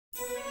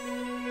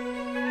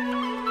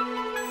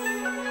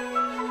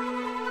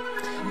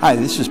Hi,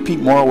 this is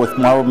Pete Morrill with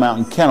Marble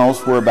Mountain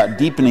Kennels. We're about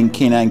deepening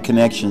canine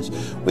connections.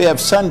 We have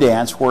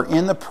Sundance. We're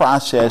in the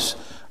process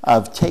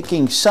of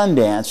taking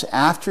Sundance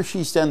after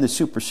she's done the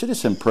Super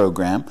Citizen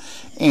program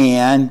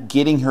and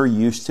getting her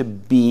used to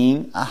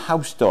being a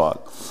house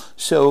dog.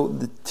 So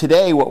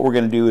today what we're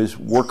going to do is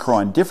work her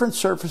on different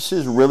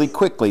surfaces really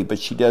quickly, but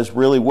she does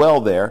really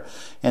well there.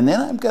 And then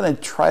I'm going to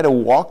try to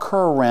walk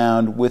her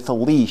around with a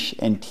leash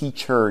and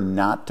teach her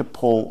not to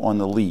pull on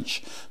the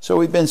leash. So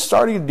we've been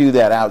starting to do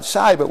that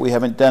outside, but we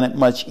haven't done it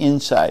much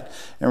inside.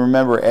 And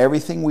remember,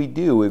 everything we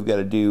do, we've got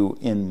to do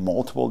in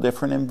multiple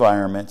different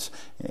environments.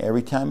 And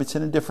every time it's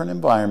in a different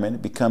environment,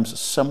 it becomes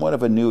somewhat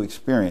of a new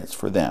experience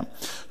for them.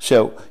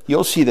 So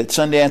you'll see that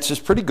Sundance is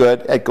pretty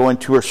good at going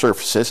to her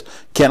surfaces.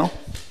 Kennel.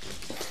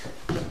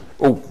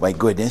 Oh, my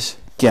goodness.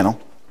 Kennel.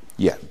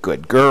 Yeah,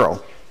 good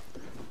girl.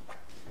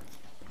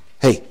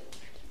 Hey,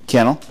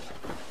 Kennel.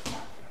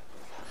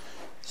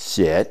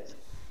 Sit.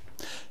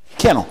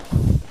 Kennel.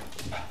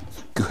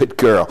 Good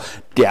girl.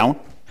 Down.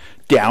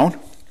 Down.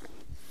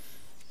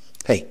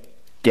 Hey,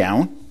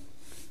 down.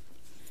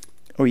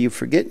 Oh, you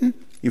forgetting?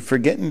 You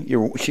forgetting?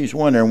 She's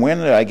wondering, when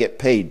did I get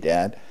paid,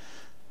 Dad?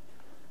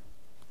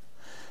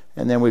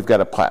 And then we've got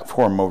a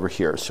platform over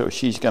here. So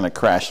she's going to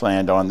crash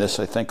land on this,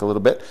 I think, a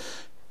little bit.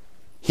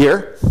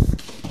 Here.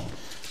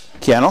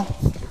 Kennel.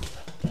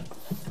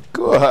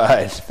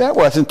 Good. That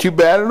wasn't too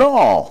bad at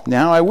all.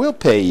 Now I will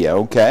pay you,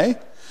 okay?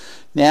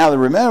 Now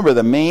remember,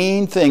 the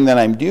main thing that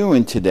I'm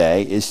doing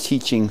today is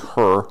teaching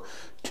her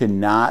to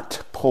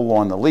not pull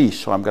on the leash.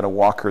 So I'm going to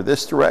walk her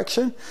this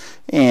direction.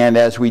 And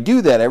as we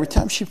do that, every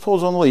time she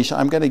pulls on the leash,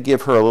 I'm going to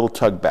give her a little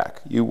tug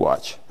back. You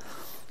watch.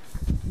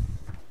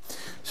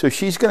 So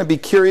she's going to be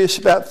curious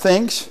about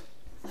things.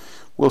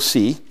 We'll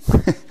see.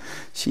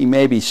 She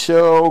may be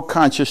so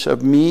conscious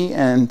of me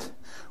and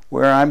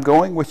where I'm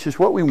going, which is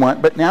what we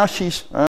want, but now she's